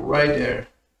 we're right there.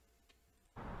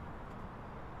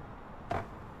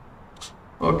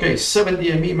 Okay, 7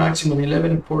 DME, maximum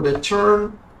 11 for the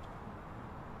turn.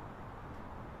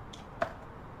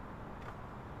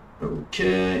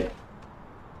 Okay.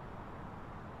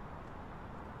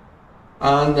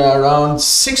 And around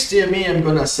 6 DME, I'm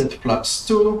gonna set flaps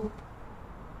 2.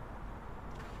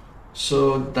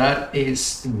 So that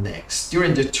is next.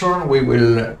 During the turn, we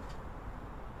will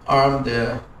arm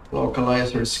the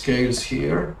localizer scales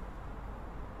here.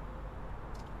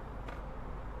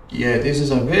 Yeah, this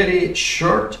is a very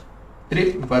short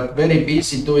trip, but very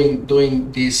busy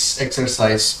doing this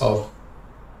exercise of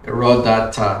raw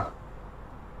data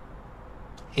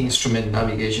instrument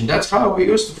navigation. That's how we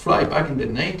used to fly back in the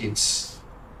 90s.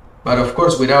 But of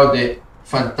course, without the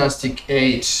fantastic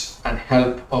aid and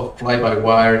help of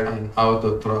fly-by-wire and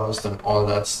auto thrust and all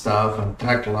that stuff and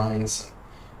track lines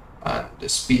and the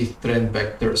speed trend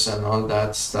vectors and all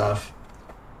that stuff,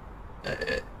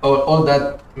 all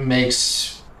that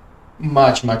makes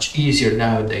much easier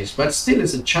nowadays. But still,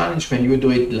 it's a challenge when you do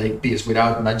it like this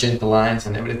without magenta lines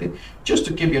and everything, just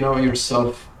to keep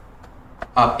yourself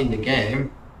up in the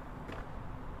game.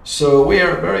 So we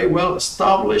are very well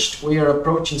established. We are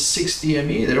approaching 60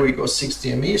 ME. There we go,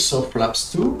 60 ME. So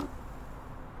flaps 2.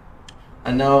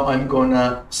 And now I'm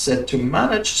gonna set to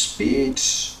manage speed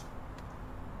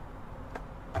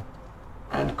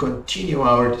and continue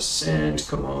our descent.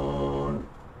 Come on.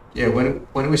 Yeah,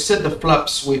 when we set the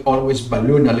flaps, we always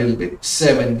balloon a little bit.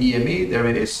 7 DME, there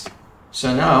it is.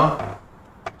 So now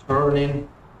turning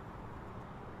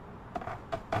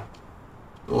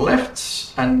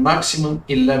left and maximum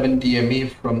 11 DME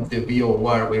from the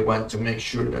VOR. We want to make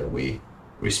sure that we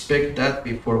respect that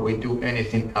before we do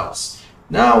anything else.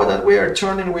 Now that we are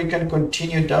turning, we can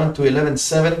continue down to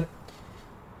 11.7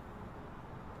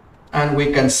 and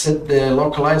we can set the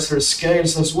localizer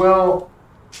scales as well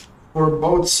for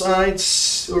both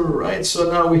sides. All right,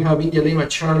 so now we have India Lima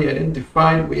Charlie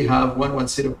identified. We have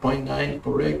 110.9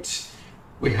 correct.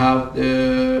 We have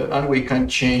the, and we can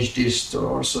change this to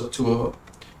also to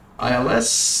ILS.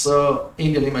 So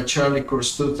India Lima Charlie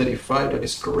course 235, that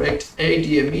is correct.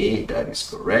 ADME, that is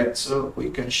correct. So we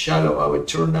can shallow our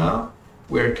turn now.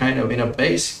 We're kind of in a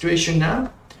base situation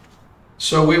now.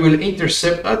 So we will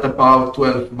intercept at about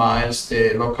 12 miles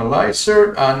the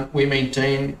localizer and we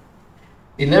maintain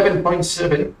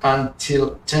 11.7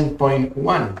 until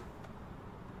 10.1.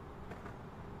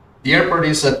 The airport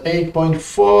is at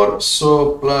 8.4,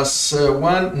 so plus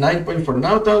 1, 9.4.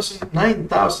 Now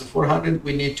 9,400,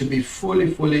 we need to be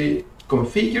fully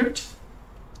configured.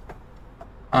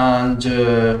 And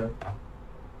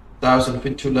 1,000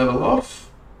 feet to level off.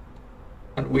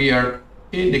 And we are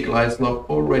in the glide slope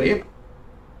already.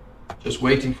 Just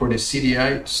waiting for the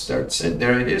CDI to start,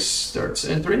 there it is, starts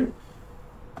entering.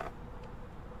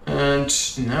 And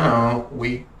now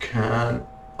we can,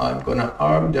 I'm gonna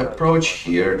arm the approach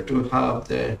here to have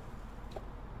the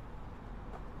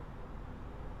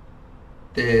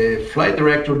flight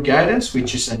director guidance,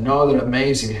 which is another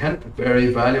amazing help, very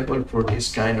valuable for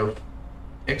this kind of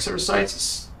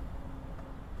exercises.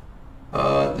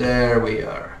 There we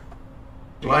are.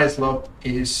 Glide slope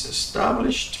is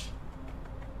established.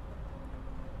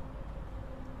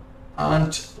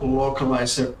 And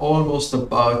localizer almost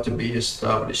about to be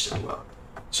established as well.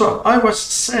 So I was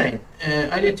saying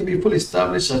I need to be fully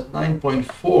established at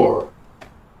 9.4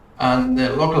 and the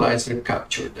localizer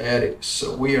captured. There it is.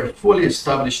 So we are fully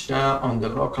established now on the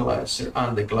localizer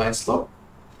and the glide slope.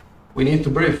 We need to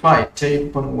verify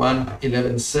 10.1,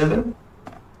 11.7.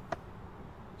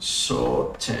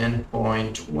 So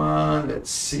 10.1,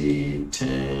 let's see,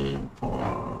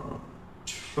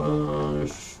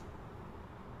 10.5.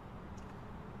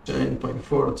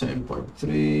 10.4,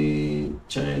 10.3,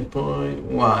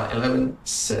 10.1,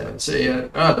 11.7. So yeah,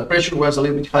 the pressure was a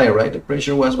little bit higher, right? The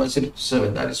pressure was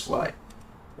 1027, that is why.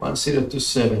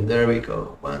 1027, there we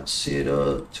go.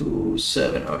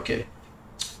 1027, okay.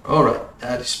 All right,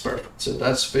 that is perfect. So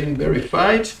that's been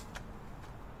verified.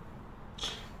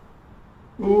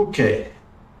 Okay.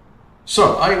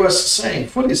 So I was saying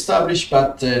fully established,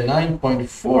 but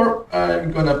 9.4,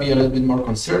 I'm gonna be a little bit more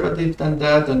conservative than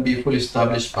that and be fully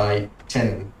established by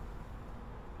 10.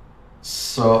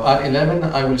 So at 11,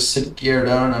 I will set gear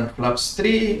down and flaps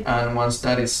 3. And once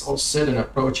that is all set and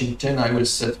approaching 10, I will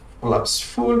set flaps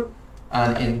full.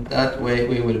 And in that way,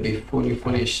 we will be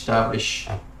fully established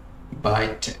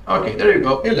by 10. Okay, there you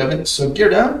go, 11. So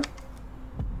gear down,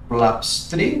 flaps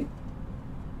 3.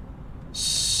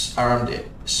 Arm the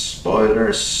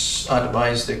spoilers,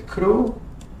 advise the crew.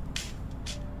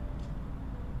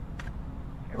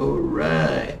 All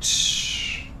right.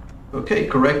 Okay,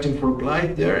 correcting for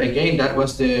glide there. Again, that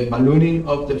was the ballooning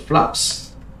of the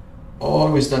flaps.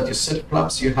 Always that you set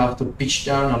flaps, you have to pitch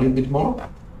down a little bit more.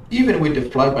 Even with the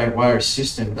fly-by-wire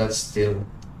system, that's still,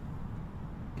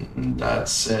 it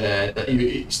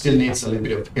still needs a little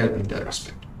bit of help in that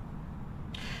respect.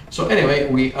 So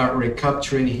anyway, we are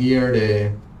recapturing here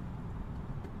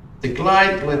the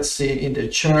glide. Let's see in the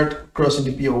chart, crossing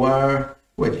the VOR.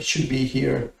 Wait, it should be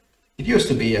here. It used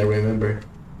to be, I remember,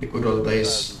 the good old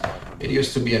days. It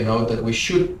used to be a note that we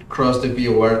should cross the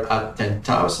VOR at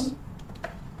 10,000.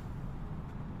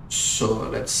 So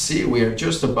let's see, we are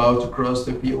just about to cross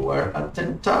the VOR at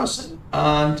 10,000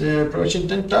 and approaching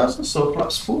 10,000, so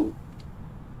flaps full.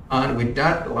 And with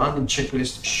that, the landing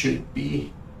checklist should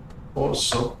be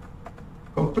also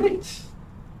complete.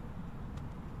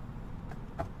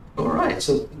 All right,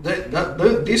 so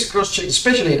this cross check,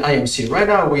 especially in IMC, right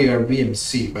now we are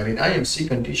VMC, but in IMC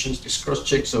conditions, these cross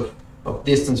checks of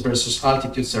distance versus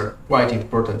altitudes are quite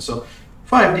important. So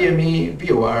 5 DME,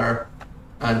 VOR,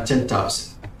 and 10,000.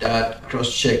 That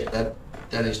cross check, that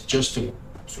is just to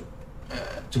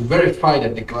verify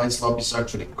that the glide slope is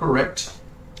actually correct.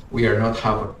 We are not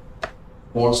having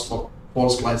false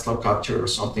glide slope capture or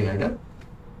something like that.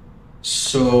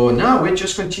 So now we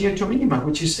just continue to minima,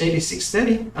 which is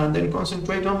 8630, and then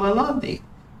concentrate on the landing.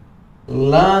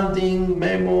 Landing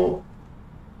memo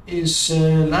is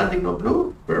landing no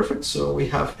blue. Perfect. So we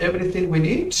have everything we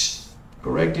need.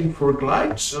 Correcting for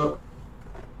glide. So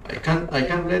I can't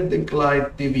let the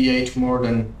glide deviate more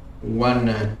than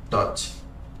 1 dot.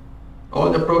 All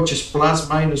the approaches plus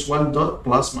minus 1 dot,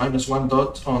 plus minus 1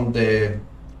 dot on the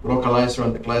localizer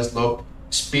and the glide slope.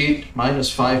 Speed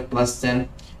 -5 plus 10.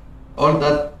 All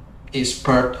that is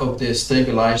part of the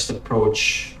stabilized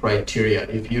approach criteria.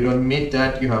 If you don't meet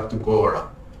that, you have to go around.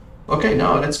 Okay,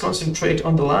 now let's concentrate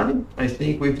on the landing. I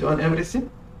think we've done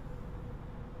everything.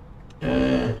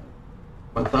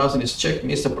 1000 is checked,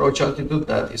 missed approach altitude,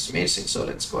 that is missing. So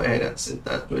let's go ahead and set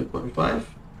that to 8.5.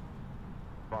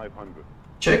 500.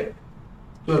 Check.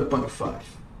 12.5.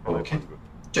 Okay.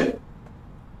 Check.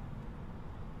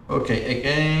 Okay,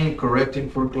 again, correcting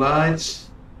for glides.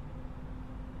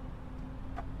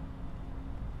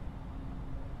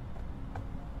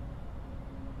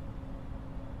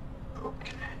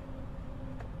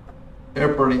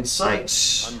 Airport in sight.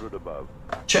 100 above.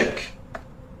 Check.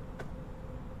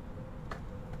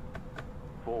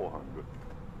 400.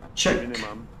 Check.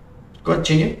 Minimum.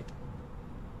 Continue.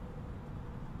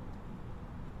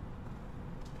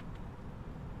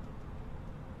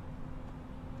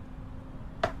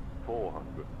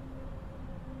 $400.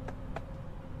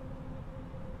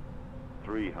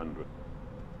 300.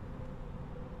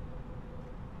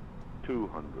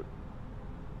 200.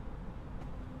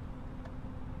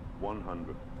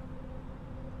 100.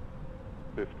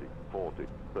 50, 40,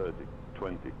 30,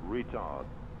 20. Retard.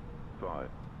 5.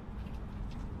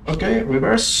 Okay,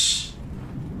 reverse.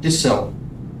 Decel.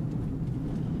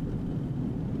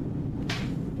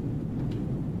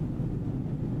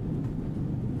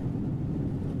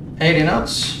 $80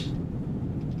 knots.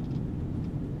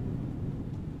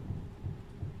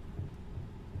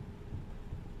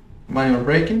 Manual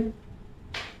braking.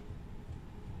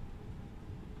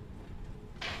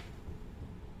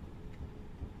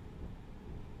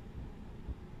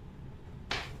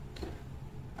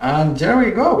 And there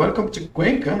we go. Welcome to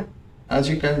Cuenca. As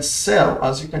you can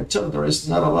tell, there is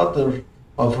not a lot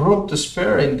of room to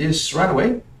spare in this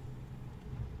runway.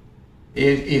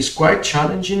 It is quite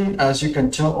challenging, as you can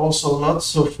tell. Also,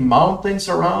 lots of mountains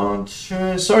around.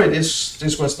 Sorry,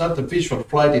 this was not the visual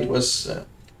flight. It was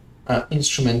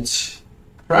instrument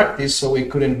practice, so I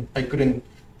couldn't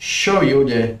show you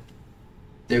the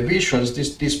visuals.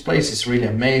 This place is really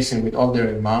amazing with all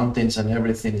the mountains and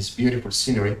everything. It's beautiful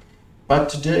scenery. But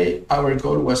today our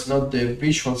goal was not the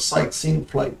visual sightseeing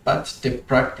flight, but the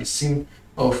practicing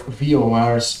of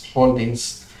VORs,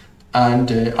 holdings, and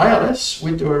ILS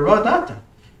with the raw data.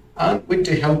 And with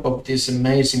the help of this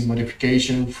amazing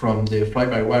modification from the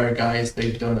fly-by-wire guys,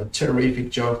 they've done a terrific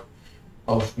job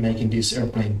of making this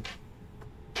airplane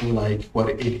like what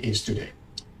it is today.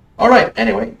 All right,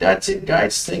 anyway, that's it,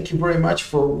 guys. Thank you very much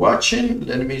for watching.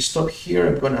 Let me stop here.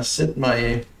 I'm gonna set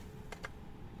my...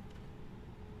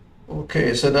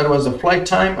 Okay, so that was the flight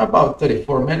time, about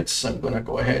 34 minutes. I'm gonna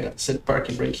go ahead and set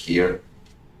parking brake here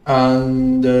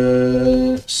and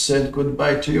said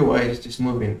goodbye to you. Why is this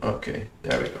moving? Okay,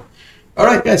 there we go. All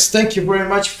right, guys, thank you very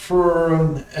much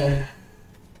for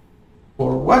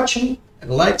watching.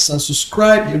 And likes and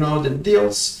subscribe, you know the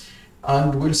deals,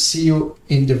 and we'll see you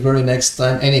in the very next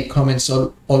time. Any comments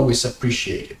are always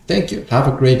appreciated. Thank you. Have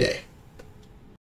a great day.